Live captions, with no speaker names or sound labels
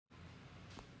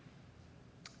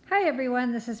Hi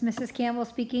everyone, this is Mrs. Campbell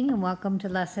speaking and welcome to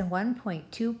lesson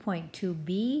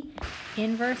 1.2.2b,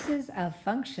 inverses of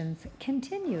functions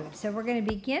continued. So we're going to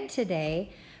begin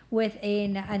today with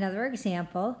another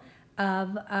example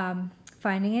of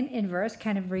finding an inverse,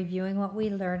 kind of reviewing what we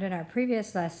learned in our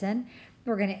previous lesson.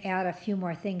 We're going to add a few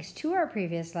more things to our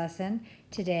previous lesson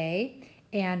today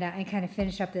and kind of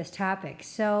finish up this topic.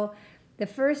 So the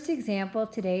first example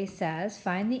today says,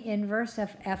 find the inverse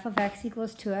of f of x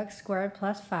equals 2x squared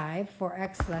plus 5 for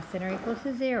x less than or equal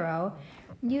to 0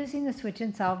 using the switch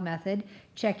and solve method.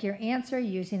 Check your answer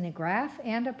using the graph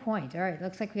and a point. All right,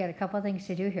 looks like we got a couple of things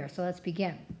to do here, so let's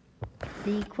begin.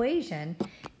 The equation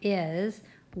is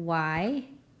y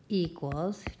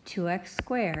equals 2x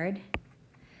squared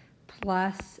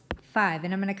plus 5.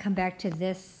 And I'm going to come back to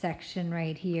this section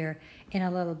right here in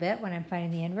a little bit when I'm finding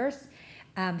the inverse.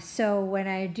 So when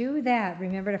I do that,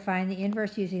 remember to find the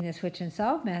inverse using the switch and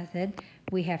solve method.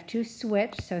 We have to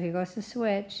switch, so here goes the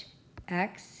switch.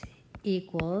 X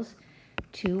equals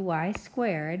 2y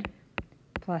squared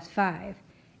plus 5.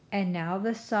 And now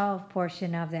the solve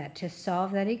portion of that. To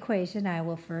solve that equation, I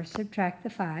will first subtract the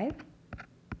 5.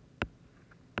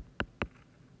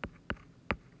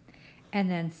 And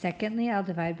then secondly, I'll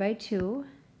divide by 2.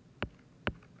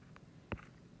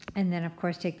 And then, of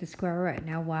course, take the square root.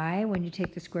 Now, why? When you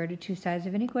take the square root of two sides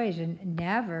of an equation,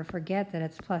 never forget that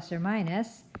it's plus or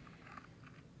minus.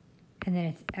 And then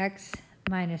it's x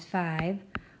minus 5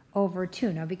 over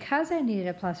 2. Now, because I needed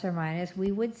a plus or minus,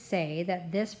 we would say that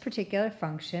this particular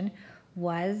function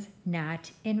was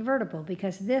not invertible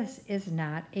because this is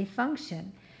not a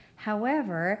function.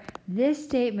 However, this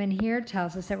statement here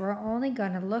tells us that we're only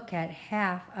going to look at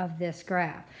half of this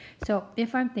graph. So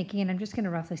if I'm thinking, and I'm just going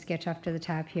to roughly sketch off to the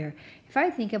top here, if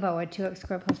I think about what 2x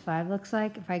squared plus 5 looks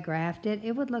like, if I graphed it,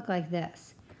 it would look like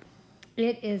this.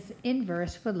 Its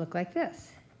inverse would look like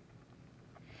this.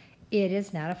 It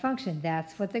is not a function.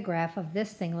 That's what the graph of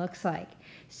this thing looks like.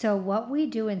 So what we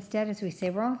do instead is we say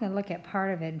we're only going to look at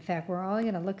part of it. In fact, we're only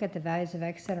going to look at the values of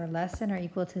x that are less than or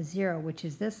equal to 0, which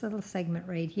is this little segment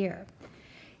right here.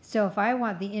 So if I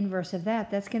want the inverse of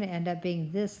that, that's going to end up being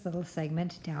this little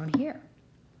segment down here.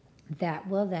 That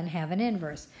will then have an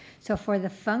inverse. So for the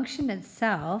function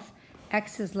itself,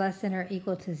 x is less than or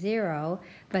equal to 0,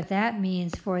 but that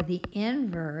means for the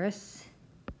inverse,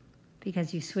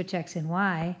 because you switch x and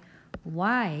y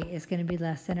is going to be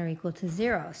less than or equal to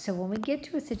 0. So when we get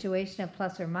to a situation of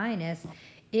plus or minus,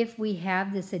 if we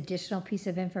have this additional piece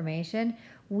of information,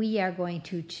 we are going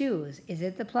to choose, is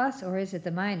it the plus or is it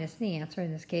the minus? The answer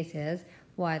in this case is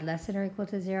y less than or equal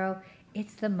to 0.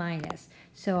 It's the minus.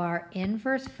 So our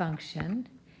inverse function,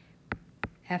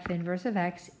 f inverse of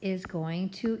x, is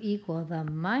going to equal the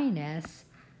minus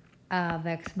of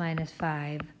x minus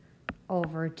 5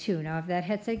 over 2. Now, if that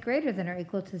had said greater than or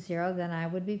equal to 0, then I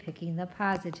would be picking the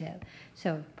positive.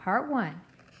 So part 1,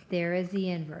 there is the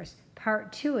inverse.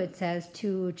 Part 2, it says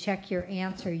to check your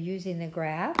answer using the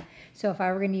graph. So if I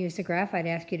were going to use the graph, I'd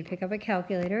ask you to pick up a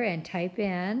calculator and type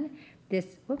in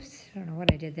this, whoops, I don't know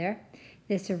what I did there,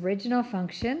 this original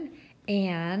function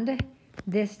and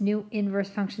this new inverse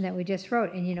function that we just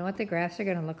wrote. And you know what the graphs are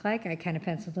going to look like? I kind of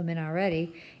penciled them in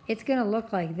already. It's going to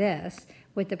look like this,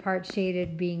 with the part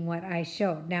shaded being what I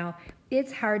showed. Now,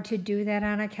 it's hard to do that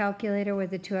on a calculator with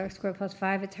the 2x squared plus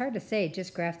 5. It's hard to say,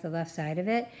 just graph the left side of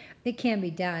it. It can be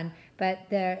done, but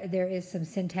there is some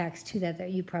syntax to that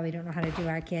that you probably don't know how to do.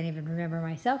 I can't even remember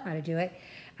myself how to do it,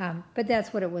 but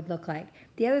that's what it would look like.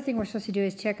 The other thing we're supposed to do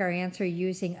is check our answer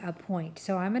using a point.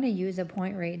 So I'm going to use a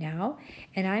point right now,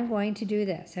 and I'm going to do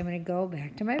this. I'm going to go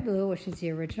back to my blue, which is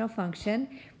the original function,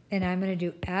 and I'm going to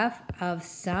do f of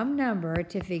some number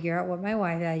to figure out what my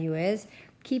y value is.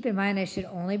 Keep in mind I should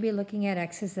only be looking at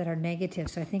x's that are negative,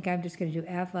 so I think I'm just going to do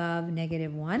f of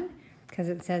negative 1 because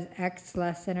it says x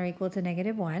less than or equal to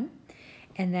negative 1.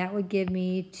 And that would give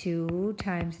me 2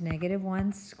 times negative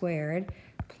 1 squared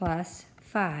plus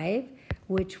 5,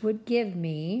 which would give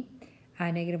me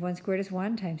negative 1 squared is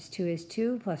 1 times 2 is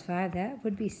 2 plus 5, that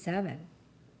would be 7.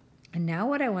 And now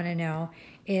what I want to know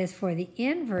is for the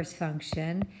inverse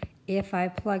function, if I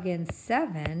plug in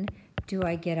 7, do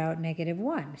I get out negative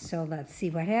 1? So let's see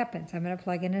what happens. I'm going to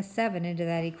plug in a 7 into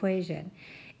that equation.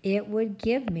 It would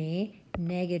give me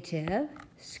negative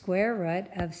square root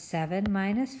of 7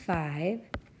 minus 5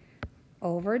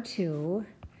 over 2,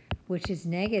 which is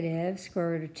negative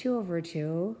square root of 2 over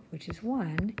 2, which is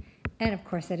 1. And of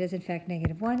course that is in fact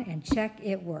negative 1, and check,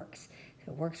 it works.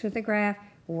 So it works with the graph,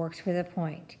 works with a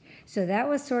point. So that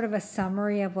was sort of a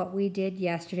summary of what we did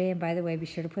yesterday. And by the way, be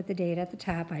sure to put the date at the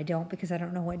top. I don't, because I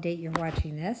don't know what date you're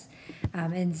watching this.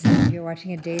 And some of you are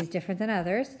watching at days different than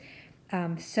others.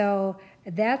 So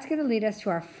that's going to lead us to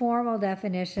our formal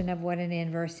definition of what an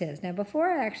inverse is. Now, before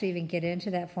I actually even get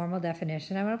into that formal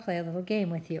definition, I'm going to play a little game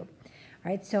with you.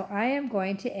 All right, so I am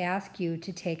going to ask you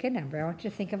to take a number. I want you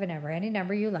to think of a number, any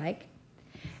number you like,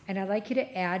 and I'd like you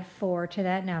to add 4 to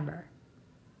that number.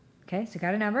 Okay, so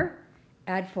got a number,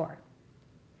 add 4.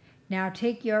 Now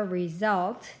take your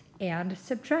result and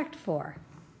subtract 4.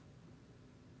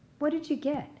 What did you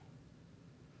get?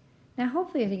 Now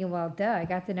hopefully you're thinking, well, duh, I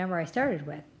got the number I started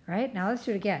with, right? Now let's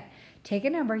do it again. Take a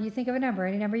number, you think of a number,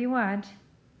 any number you want.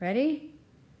 Ready?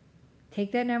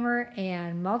 Take that number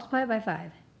and multiply it by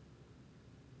 5.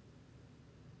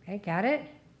 Okay, got it?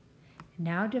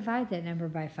 Now divide that number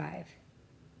by 5.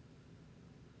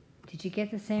 Did you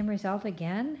get the same result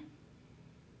again?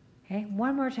 Okay,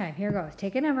 one more time. Here goes.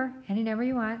 Take a number, any number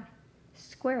you want,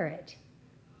 square it.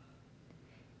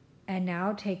 And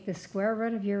now take the square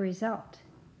root of your result.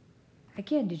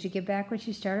 Again, did you get back what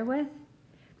you started with?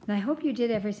 And I hope you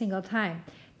did every single time.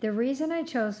 The reason I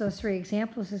chose those 3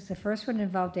 examples is the first one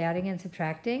involved adding and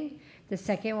subtracting. The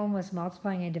second one was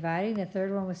multiplying and dividing. The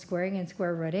third one was squaring and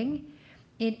square rooting.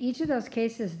 In each of those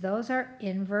cases, those are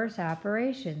inverse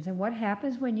operations. And what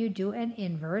happens when you do an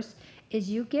inverse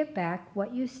is you get back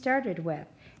what you started with.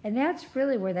 And that's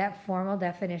really where that formal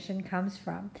definition comes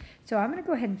from. So I'm going to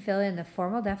go ahead and fill in the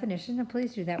formal definition, and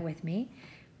please do that with me.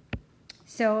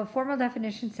 So a formal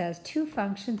definition says 2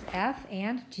 functions f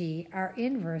and g are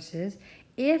inverses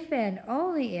if and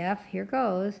only if, here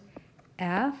goes,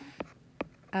 f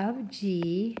of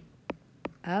g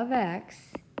of x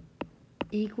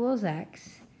equals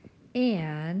x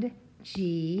and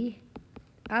g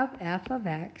of f of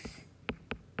x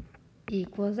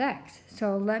equals x.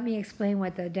 So let me explain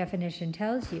what the definition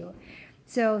tells you.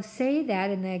 So say that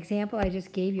in the example I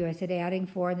just gave you, I said adding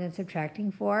 4 and then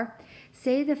subtracting 4.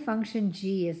 Say the function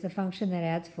g is the function that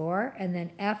adds 4, and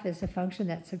then f is the function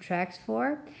that subtracts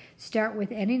 4. Start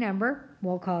with any number,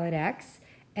 we'll call it x,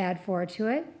 add 4 to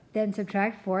it, then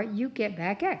subtract 4, you get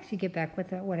back x. You get back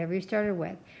with whatever you started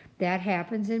with. That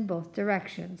happens in both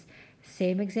directions.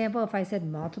 Same example if I said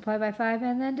multiply by 5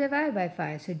 and then divide by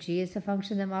 5. So g is the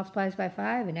function that multiplies by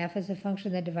 5 and f is the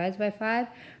function that divides by 5.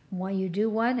 When you do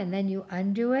one and then you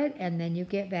undo it and then you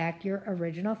get back your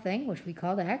original thing, which we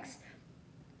called x.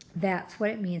 That's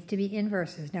what it means to be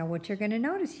inverses. Now what you're going to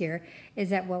notice here is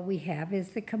that what we have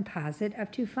is the composite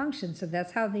of 2 functions. So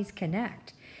that's how these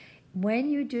connect. When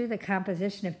you do the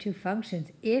composition of 2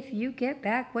 functions, if you get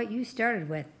back what you started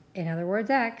with, in other words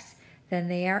x, then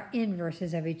they are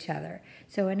inverses of each other.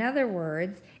 So in other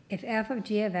words, if f of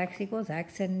g of x equals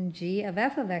x and g of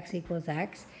f of x equals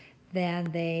x,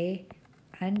 then they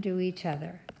undo each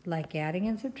other, like adding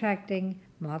and subtracting,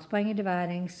 multiplying and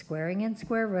dividing, squaring and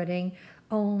square rooting,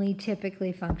 only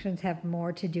typically functions have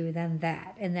more to do than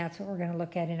that. And that's what we're going to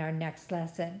look at in our next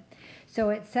lesson. So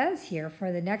it says here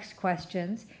for the next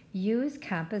questions, use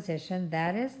composition,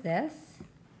 that is this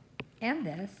and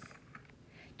this,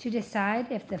 to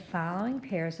decide if the following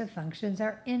pairs of functions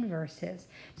are inverses.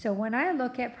 So when I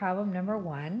look at problem number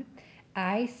 1,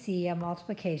 I see a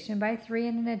multiplication by 3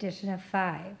 and an addition of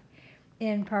 5.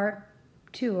 In part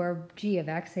 2, or g of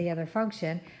x, the other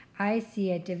function, I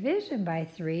see a division by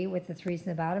 3 with the 3's in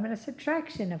the bottom and a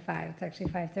subtraction of 5. It's actually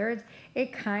 5/3.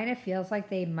 It kind of feels like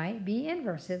they might be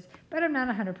inverses, but I'm not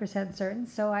 100% certain,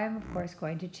 so I am, of course,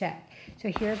 going to check.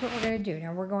 So here's what we're going to do.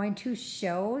 Now, we're going to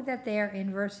show that they are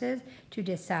inverses. To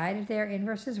decide if they are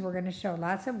inverses, we're going to show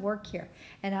lots of work here,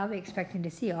 and I'll be expecting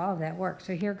to see all of that work.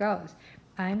 So here goes.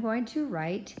 I'm going to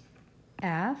write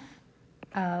f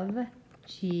of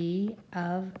g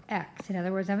of x. In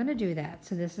other words, I'm going to do that.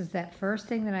 So this is that first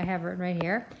thing that I have written right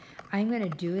here. I'm going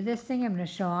to do this thing. I'm going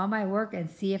to show all my work and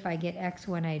see if I get x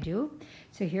when I do.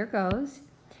 So here goes.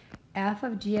 F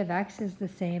of g of x is the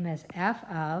same as f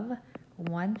of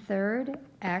 1/3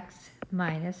 x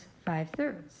minus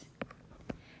 5/3.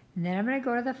 And then I'm going to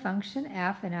go to the function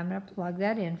f and I'm going to plug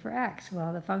that in for x.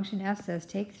 Well, the function f says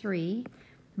take 3,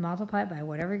 multiply it by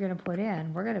whatever you're going to put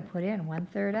in. We're going to put in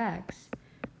 1/3 x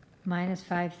minus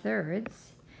 5/3,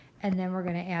 and then we're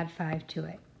going to add 5 to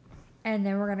it. And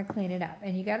then we're going to clean it up.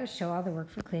 And you got to show all the work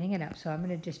for cleaning it up. So I'm going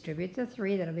to distribute the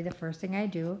 3. That'll be the first thing I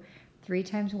do. 3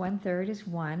 times 1/3 is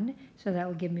 1, so that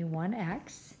will give me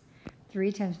 1x.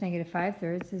 3 times negative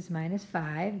 5/3 is minus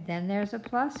 5. Then there's a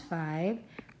plus 5.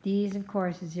 These, of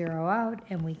course, zero out,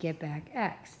 and we get back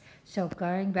x. So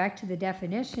going back to the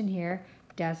definition here,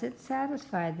 does it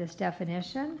satisfy this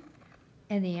definition?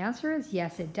 And the answer is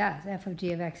yes, it does. F of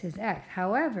g of x is x.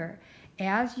 However,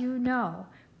 as you know,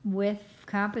 with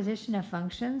composition of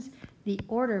functions, the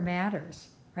order matters,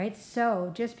 right?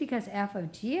 So just because f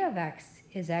of g of x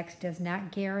is x does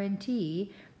not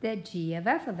guarantee that g of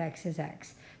f of x is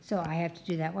x. So I have to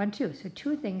do that one too. So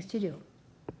two things to do.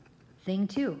 Thing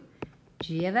two,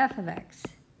 g of f of x.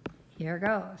 Here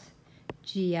goes.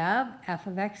 G of f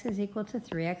of x is equal to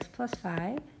 3x plus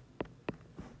 5.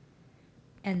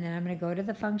 And then I'm going to go to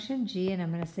the function g, and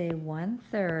I'm going to say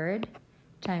 1/3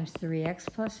 times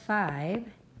 3x plus 5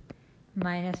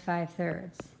 minus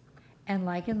 5/3. And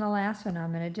like in the last one,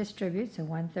 I'm going to distribute. So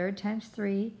 1/3 times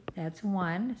 3, that's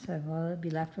 1. So we'll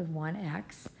be left with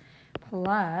 1x.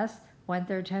 Plus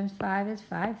 1/3 times 5 is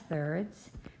 5/3.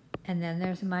 And then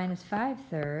there's minus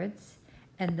 5/3.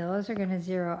 And those are going to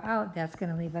zero out. That's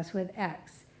going to leave us with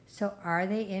x. So are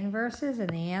they inverses? And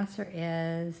the answer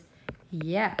is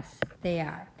yes, they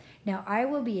are. Now I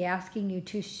will be asking you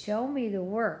to show me the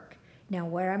work. Now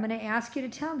what I'm going to ask you to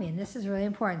tell me, and this is really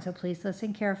important, so please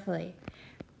listen carefully.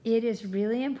 It is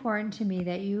really important to me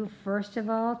that you, first of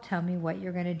all, tell me what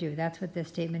you're going to do. That's what this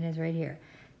statement is right here.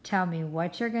 Tell me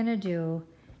what you're going to do,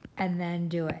 and then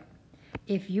do it.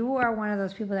 If you are one of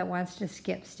those people that wants to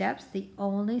skip steps, the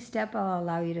only step I'll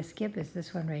allow you to skip is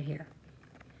this one right here.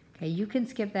 Okay, you can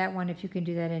skip that one if you can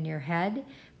do that in your head,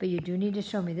 but you do need to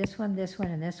show me this one,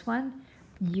 and this one.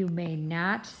 You may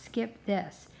not skip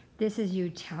this. This is you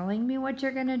telling me what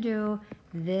you're going to do.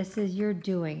 This is you're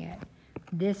doing it.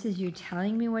 This is you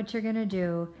telling me what you're going to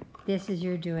do. This is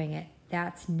you're doing it.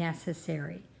 That's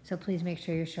necessary. So please make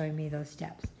sure you're showing me those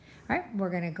steps. All right, we're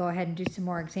going to go ahead and do some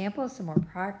more examples, some more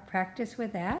practice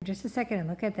with that. Just a second and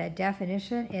look at that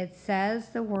definition. It says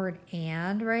the word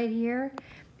and right here,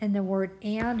 and the word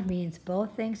and means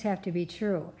both things have to be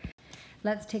true.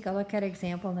 Let's take a look at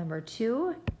example number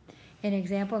 2. In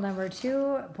example number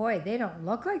 2, boy, they don't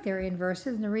look like they're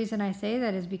inverses, and the reason I say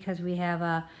that is because we have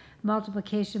a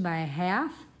multiplication by a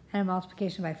half and a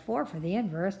multiplication by 4 for the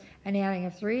inverse, an adding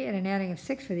of 3 and an adding of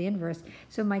 6 for the inverse.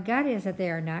 So my gut is that they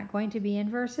are not going to be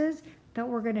inverses, but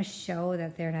we're going to show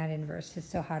that they're not inverses.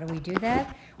 So how do we do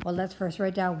that? Well, let's first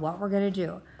write down what we're going to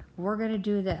do. We're going to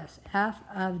do this, f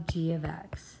of g of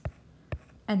x.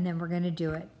 And then we're going to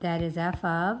do it. That is f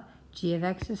of g of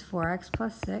x is 4x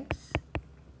plus 6.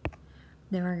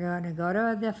 Then we're going to go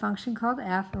to the function called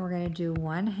f, and we're going to do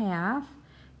 1/2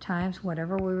 times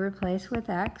whatever we replace with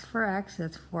x for x.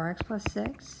 That's 4x plus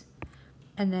 6.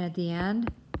 And then at the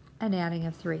end, an adding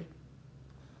of 3.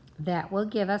 That will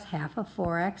give us half of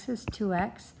 4x is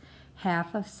 2x,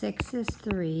 half of 6 is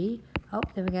 3. Oh,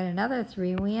 then we got another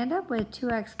 3, and we end up with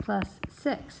 2x plus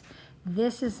 6.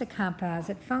 This is the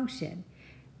composite function.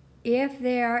 If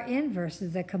they are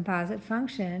inverses, the composite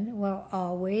function will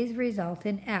always result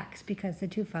in x because the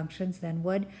two functions then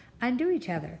would undo each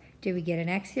other. Did we get an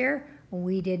x here?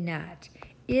 We did not.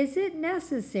 Is it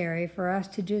necessary for us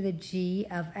to do the g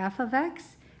of f of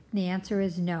x? The answer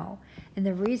is no. And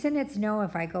the reason it's no,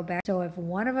 if I go back, so if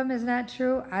one of them is not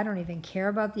true, I don't even care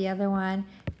about the other one.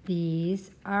 These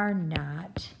are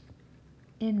not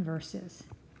inverses,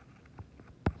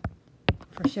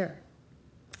 for sure.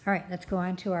 All right, let's go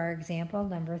on to our example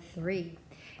number 3.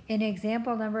 In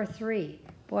example number 3,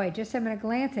 boy, just I'm going to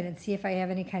glance at it and see if I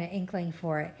have any kind of inkling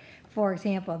for it. For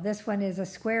example, this one is a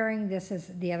squaring,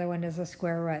 the other one is a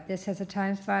square root. This has a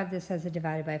times 5, this has a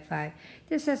divided by 5.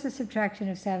 This has a subtraction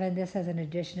of 7, this has an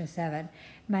addition of 7.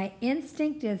 My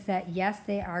instinct is that yes,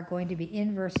 they are going to be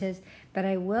inverses, but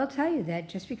I will tell you that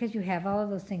just because you have all of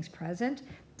those things present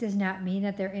does not mean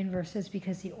that they're inverses,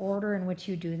 because the order in which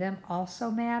you do them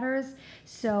also matters.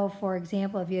 So for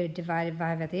example, if you had divided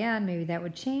 5 at the end, maybe that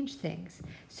would change things.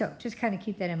 So just kind of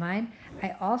keep that in mind.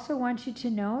 I also want you to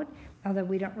note, although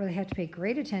we don't really have to pay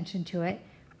great attention to it,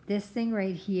 this thing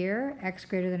right here, x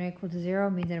greater than or equal to 0,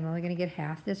 means that I'm only going to get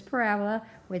half this parabola.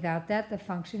 Without that, the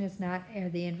function is not, or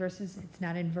the inverse is, it's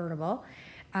not invertible.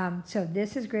 So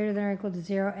this is greater than or equal to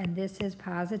 0, and this is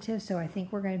positive, so I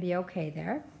think we're going to be okay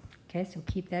there. Okay, so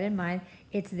keep that in mind.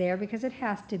 It's there because it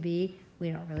has to be. We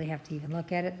don't really have to even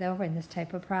look at it, though, in this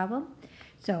type of problem.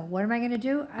 So what am I going to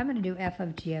do? I'm going to do f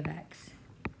of g of x.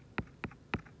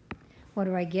 What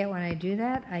do I get when I do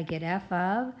that? I get f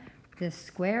of the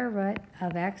square root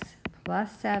of x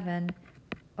plus 7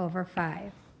 over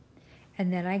 5.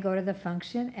 And then I go to the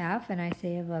function f, and I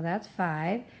say, well, that's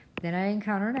 5. Then I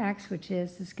encounter an x, which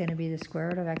is going to be the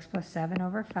square root of x plus 7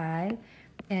 over 5.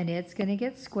 And it's going to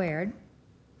get squared.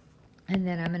 And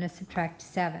then I'm going to subtract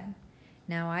 7.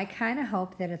 Now I kind of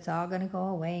hope that it's all going to go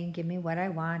away and give me what I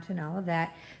want and all of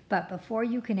that. But before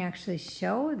you can actually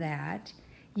show that,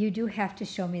 you do have to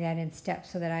show me that in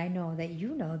steps so that I know that you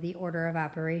know the order of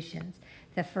operations.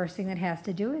 The first thing that has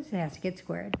to do is it has to get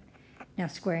squared. Now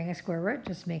squaring a square root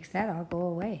just makes that all go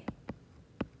away.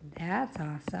 That's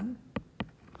awesome.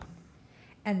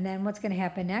 And then what's going to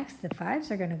happen next? The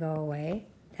 5s are going to go away.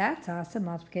 That's awesome.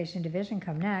 Multiplication and division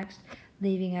come next,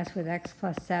 leaving us with x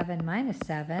plus 7 minus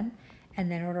 7. And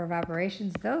then order of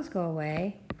operations, those go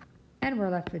away. And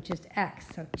we're left with just x.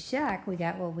 So check, we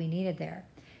got what we needed there.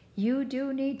 You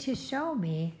do need to show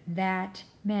me that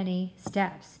many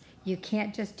steps. You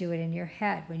can't just do it in your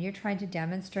head. When you're trying to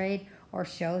demonstrate or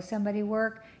show somebody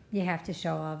work, you have to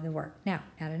show all of the work. Now,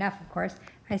 not enough, of course.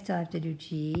 I still have to do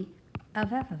g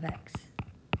of f of x,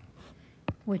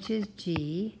 which is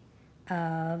g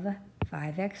of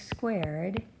 5x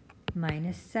squared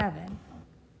minus 7.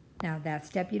 Now, that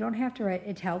step you don't have to write.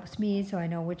 It helps me so I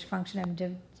know which function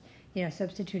I'm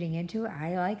substituting into.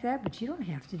 I like that, but you don't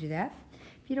have to do that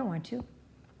if you don't want to.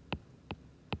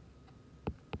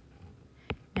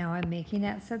 Now I'm making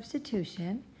that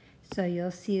substitution, so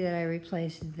you'll see that I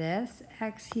replaced this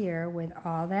x here with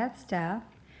all that stuff,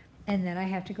 and then I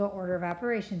have to go order of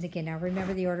operations again. Now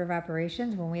remember the order of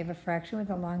operations, when we have a fraction with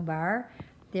a long bar,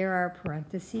 there are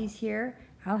parentheses here.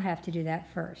 I'll have to do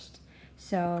that first.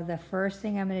 So the first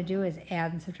thing I'm going to do is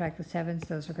add and subtract the 7s.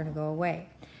 Those are going to go away.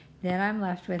 Then I'm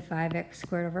left with 5x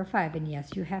squared over 5, and yes,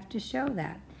 you have to show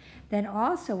that. Then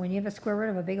also, when you have a square root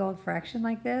of a big old fraction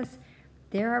like this,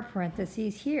 there are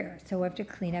parentheses here, so we have to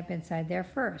clean up inside there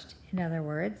first. In other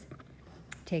words,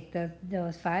 take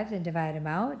those 5s and divide them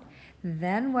out.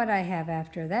 Then what I have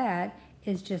after that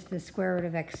is just the square root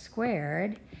of x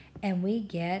squared, and we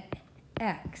get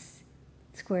x.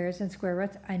 Squares and square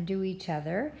roots undo each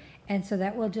other, and so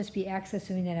that will just be x,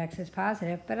 assuming that x is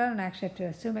positive, but I don't actually have to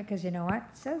assume it because you know what?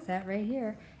 It says that right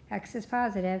here. X is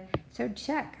positive, so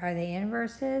check. Are they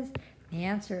inverses? The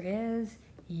answer is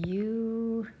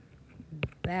you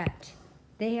bet.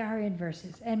 They are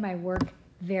inverses, and my work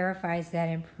verifies that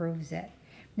and proves it.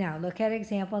 Now look at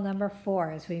example number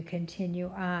 4 as we continue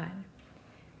on.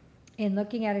 In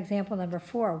looking at example number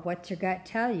 4, what's your gut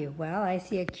tell you? Well, I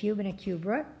see a cube and a cube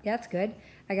root. That's good.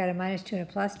 I got a minus 2 and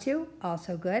a plus 2.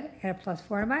 Also good. I got a plus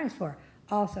 4 and a minus 4.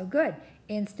 Also good.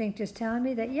 Instinct is telling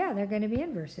me that, yeah, they're going to be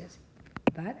inverses.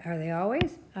 But are they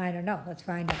always? I don't know. Let's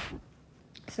find out.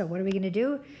 So what are we going to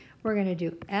do? We're going to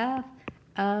do f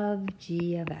of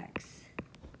g of x.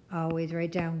 Always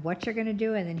write down what you're going to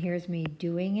do, and then here's me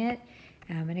doing it.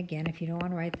 And again, if you don't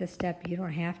want to write this step, you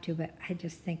don't have to, but I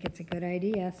just think it's a good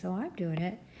idea, so I'm doing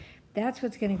it. That's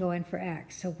what's going to go in for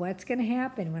x. So what's going to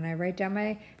happen when I write down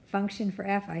my function for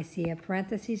f? I see a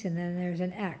parentheses, and then there's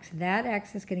an x. That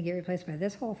x is going to get replaced by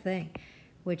this whole thing,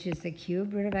 which is the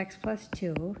cubed root of x plus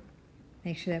 2.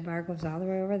 Make sure that bar goes all the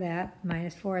way over that.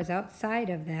 Minus 4 is outside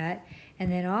of that.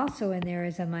 And then also in there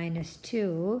is a minus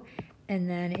 2, and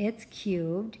then it's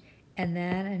cubed, and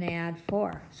then an add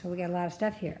 4. So we got a lot of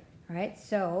stuff here. All right,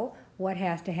 so what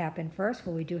has to happen first?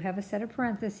 Well, we do have a set of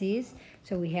parentheses,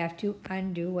 so we have to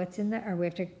undo what's in the, or we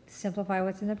have to simplify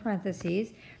what's in the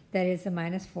parentheses. That is a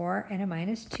minus 4 and a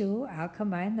minus 2. I'll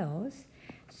combine those.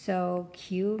 So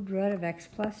cubed root of x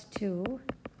plus 2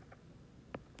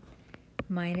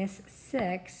 minus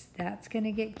 6, that's going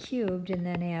to get cubed, and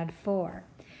then add 4.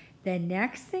 The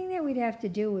next thing that we'd have to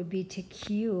do would be to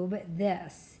cube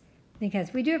this,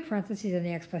 because we do have parentheses in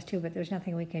the x plus 2, but there's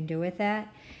nothing we can do with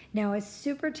that. Now, it's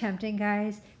super tempting,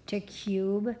 guys, to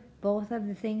cube both of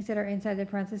the things that are inside the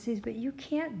parentheses, but you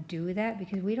can't do that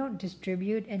because we don't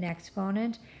distribute an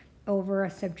exponent over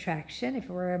a subtraction. If it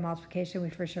were a multiplication, we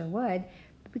for sure would,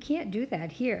 but we can't do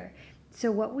that here. So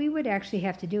what we would actually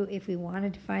have to do if we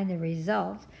wanted to find the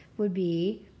result would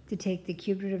be to take the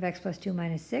cubed root of x plus 2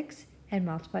 minus 6 and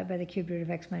multiply it by the cubed root of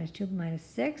x minus 2 minus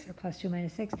 6, or plus 2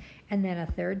 minus 6, and then a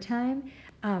third time,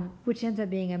 which ends up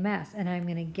being a mess. And I'm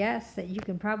going to guess that you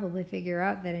can probably figure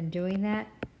out that in doing that,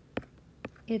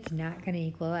 it's not going to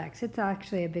equal x. It's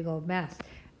actually a big old mess.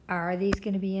 Are these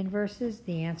going to be inverses?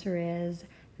 The answer is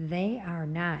they are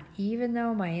not. Even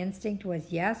though my instinct was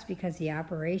yes, because the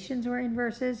operations were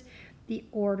inverses, the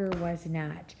order was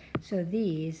not. So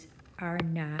these are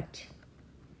not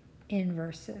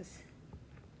inverses,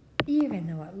 even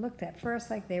though it looked at first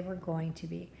like they were going to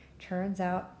be. Turns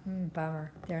out,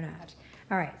 bummer, they're not.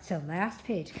 All right, so last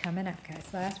page coming up, guys.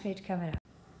 Last page coming up.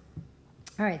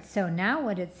 All right, so now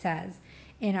what it says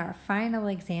in our final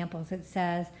examples, it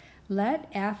says, let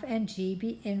f and g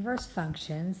be inverse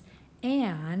functions,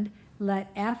 and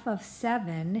let f of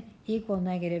 7 equal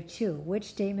negative 2. Which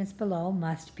statements below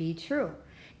must be true?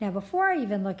 Now, before I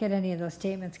even look at any of those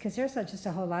statements, because there's just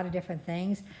a whole lot of different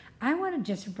things, I want to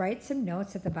just write some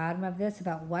notes at the bottom of this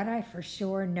about what I for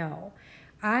sure know.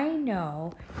 I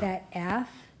know that f,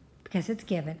 because it's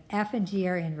given, f and g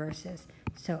are inverses.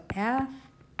 So f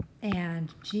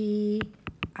and g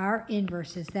are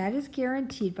inverses. That is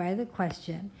guaranteed by the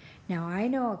question. Now, I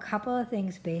know a couple of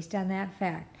things based on that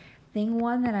fact. Thing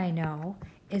one that I know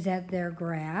is that their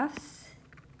graphs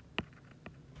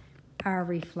are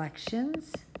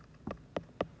reflections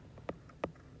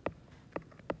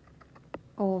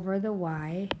over the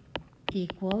y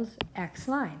equals x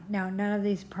line. Now, none of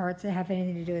these parts have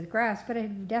anything to do with graphs, but I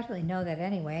definitely know that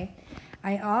anyway.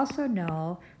 I also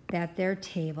know that their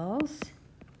tables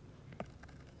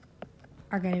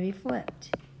are going to be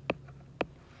flipped.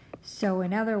 So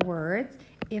in other words,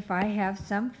 if I have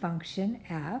some function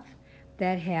f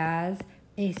that has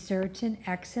a certain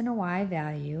x and a y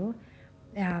value,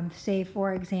 say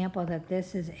for example that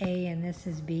this is a and this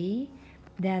is b,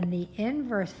 then the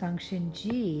inverse function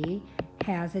g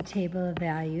has a table of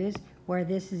values where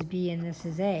this is b and this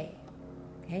is a.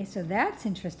 Okay, so that's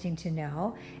interesting to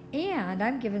know. And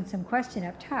I'm given some question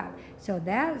up top. So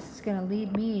that's going to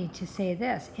lead me to say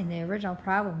this. In the original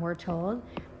problem, we're told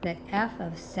that f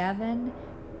of 7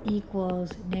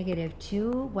 equals negative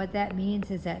 2. What that means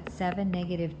is that 7,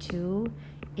 negative 2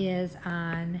 is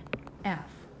on f,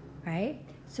 right?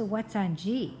 So what's on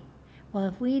g? Well,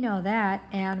 if we know that,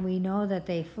 and we know that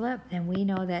they flip, then we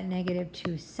know that negative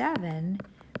 2, 7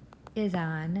 is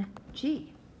on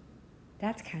g.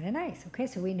 That's kind of nice. Okay,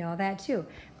 so we know that too.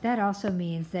 That also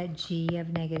means that g of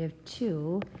negative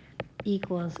 2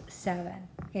 equals 7.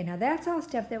 Okay, now that's all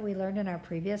stuff that we learned in our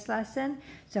previous lesson.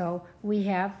 So we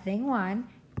have thing 1,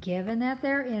 given that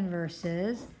they're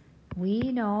inverses,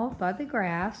 we know about the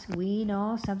graphs, we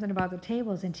know something about the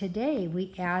tables, and today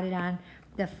we added on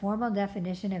the formal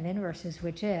definition of inverses,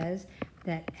 which is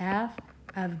that f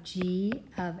of g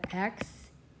of x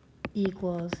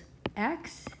equals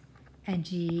x, and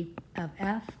g of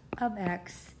f of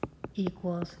x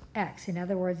equals x. In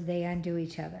other words, they undo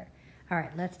each other. All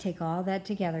right, let's take all that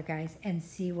together, guys, and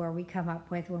see where we come up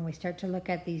with when we start to look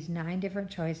at these 9 different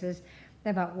choices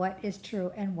about what is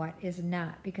true and what is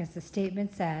not, because the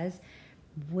statement says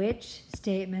which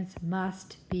statements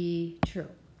must be true.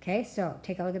 Okay, so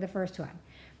take a look at the first one.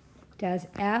 Does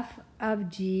f of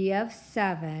g of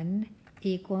 7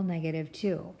 equal negative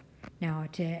 2? Now,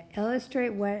 to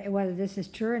illustrate whether this is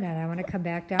true or not, I want to come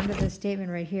back down to this statement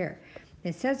right here.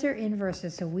 It says they're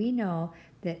inverses, so we know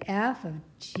that f of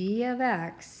g of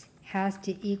x has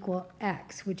to equal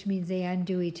x, which means they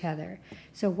undo each other.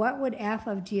 So what would f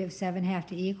of g of 7 have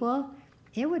to equal?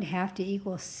 It would have to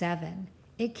equal 7.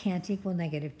 It can't equal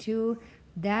negative 2.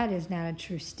 That is not a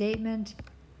true statement.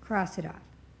 Cross it off.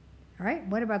 All right,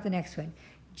 what about the next one?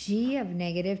 G of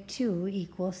negative 2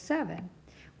 equals 7.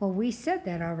 Well, we said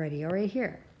that already, right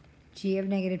here. G of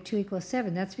negative 2 equals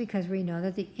 7. That's because we know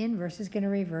that the inverse is going to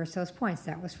reverse those points.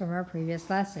 That was from our previous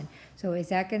lesson. So is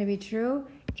that going to be true?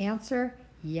 Answer,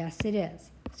 yes it is.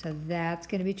 So that's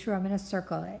going to be true. I'm going to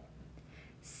circle it.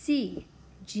 C,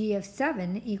 G of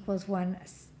 7 equals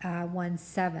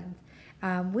 1/7.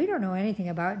 We don't know anything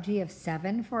about G of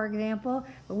 7, for example,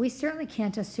 but we certainly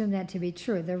can't assume that to be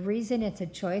true. The reason it's a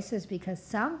choice is because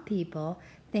some people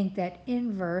think that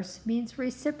inverse means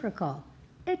reciprocal.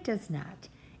 It does not.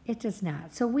 It does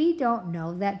not. So we don't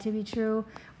know that to be true.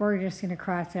 We're just going to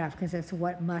cross it off because it's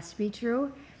what must be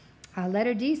true.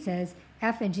 Letter D says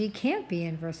f and g can't be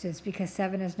inverses because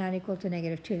 7 is not equal to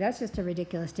negative 2. That's just a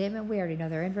ridiculous statement. We already know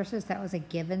they're inverses. That was a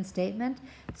given statement,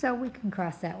 so we can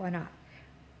cross that one off.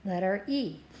 Letter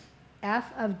E,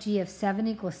 f of g of 7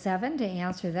 equals 7. To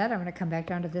answer that, I'm going to come back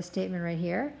down to this statement right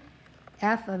here.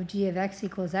 F of g of x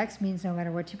equals x means no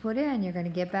matter what you put in, you're going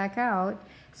to get back out.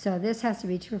 So this has to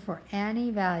be true for any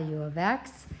value of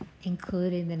x,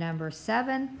 including the number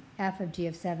 7. F of g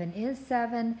of 7 is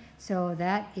 7, so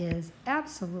that is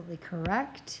absolutely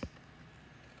correct.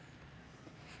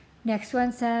 Next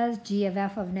one says g of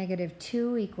f of negative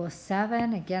 2 equals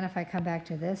 7. Again, if I come back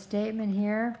to this statement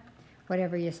here,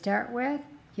 whatever you start with,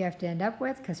 you have to end up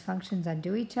with, because functions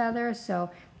undo each other.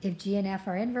 So if g and f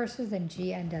are inverses, then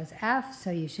g undoes f, so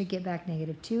you should get back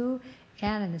negative 2.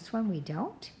 And in this one, we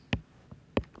don't.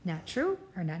 Not true,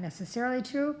 or not necessarily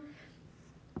true.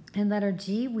 In letter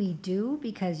G, we do,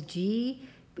 because G,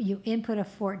 you input a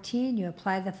 14, you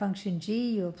apply the function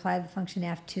G, you apply the function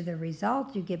f to the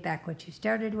result, you get back what you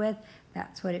started with.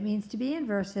 That's what it means to be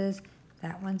inverses.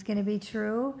 That one's going to be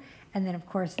true. And then, of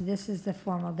course, this is the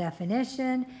formal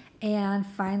definition. And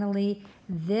finally,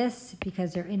 this,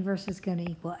 because their inverse is going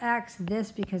to equal x.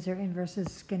 This, because their inverse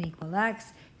is going to equal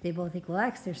x. If they both equal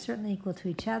x, they're certainly equal to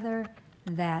each other.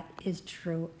 That is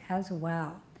true as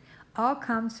well. All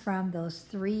comes from those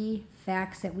 3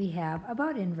 facts that we have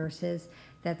about inverses,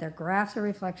 that their graphs are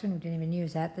reflection, we didn't even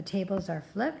use that, the tables are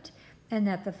flipped, and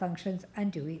that the functions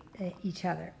undo each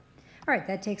other. All right,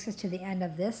 that takes us to the end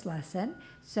of this lesson.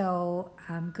 So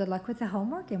good luck with the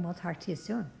homework, and we'll talk to you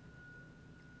soon.